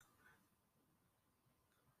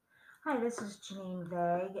Hi, this is Janine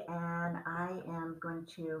Vague, and I am going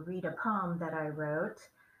to read a poem that I wrote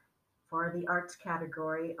for the arts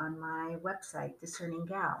category on my website, Discerning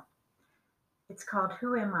Gal. It's called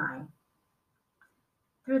Who Am I?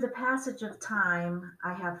 Through the passage of time,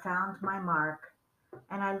 I have found my mark,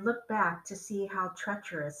 and I look back to see how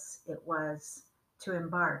treacherous it was to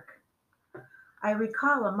embark. I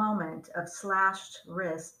recall a moment of slashed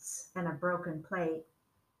wrists and a broken plate,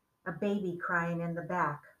 a baby crying in the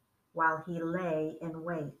back while he lay in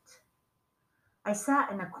wait. I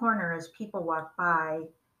sat in a corner as people walked by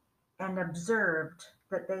and observed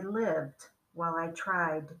that they lived while I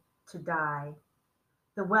tried to die.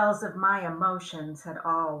 The wells of my emotions had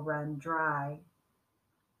all run dry.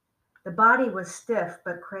 The body was stiff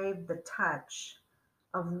but craved the touch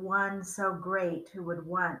of one so great who would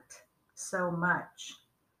want so much.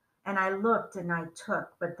 And I looked and I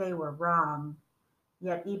took, but they were wrong.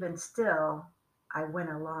 Yet even still, I went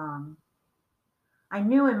along. I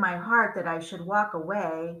knew in my heart that I should walk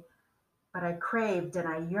away, but I craved and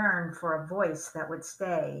I yearned for a voice that would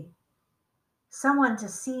stay. Someone to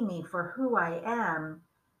see me for who I am,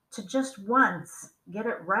 to just once get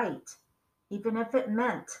it right, even if it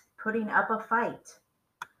meant putting up a fight,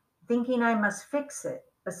 thinking I must fix it,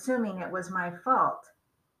 assuming it was my fault,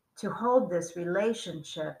 to hold this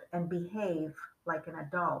relationship and behave like an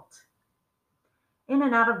adult. In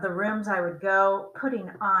and out of the rooms I would go, putting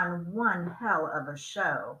on one hell of a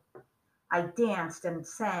show. I danced and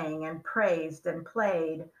sang and praised and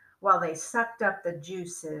played while they sucked up the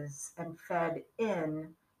juices and fed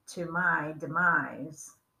in to my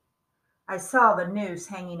demise. I saw the noose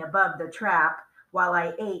hanging above the trap while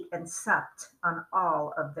I ate and supped on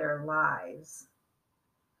all of their lies.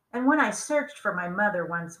 And when I searched for my mother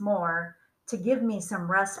once more to give me some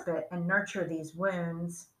respite and nurture these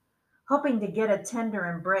wounds, hoping to get a tender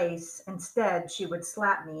embrace, instead she would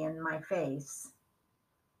slap me in my face.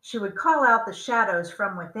 She would call out the shadows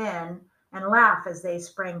from within and laugh as they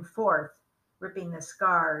sprang forth, ripping the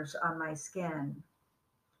scars on my skin.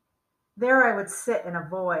 There I would sit in a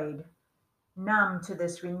void, numb to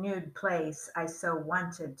this renewed place I so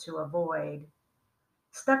wanted to avoid.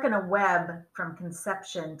 Stuck in a web from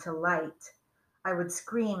conception to light, I would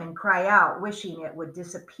scream and cry out, wishing it would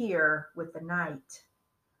disappear with the night.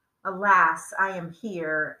 Alas, I am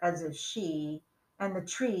here, as is she, and the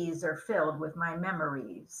trees are filled with my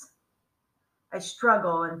memories. I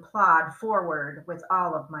struggle and plod forward with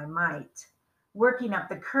all of my might, working up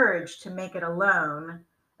the courage to make it alone,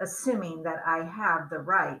 assuming that I have the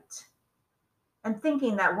right, and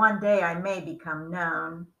thinking that one day I may become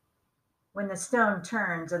known. When the stone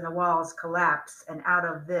turns and the walls collapse, and out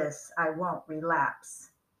of this I won't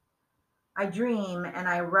relapse. I dream and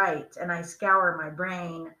I write and I scour my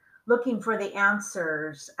brain, looking for the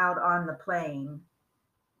answers out on the plain.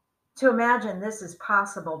 To imagine this is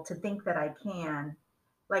possible, to think that I can,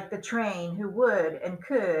 like the train who would and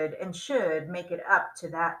could and should make it up to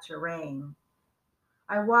that terrain.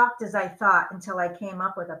 I walked as I thought until I came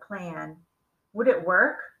up with a plan. Would it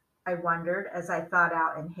work? I wondered as I thought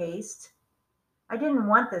out in haste. I didn't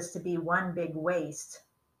want this to be one big waste.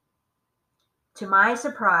 To my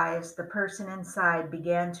surprise, the person inside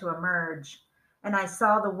began to emerge, and I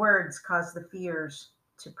saw the words cause the fears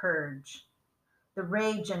to purge. The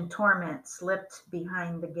rage and torment slipped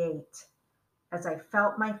behind the gate as I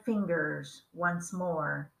felt my fingers once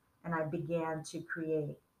more and I began to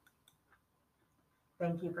create.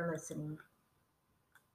 Thank you for listening.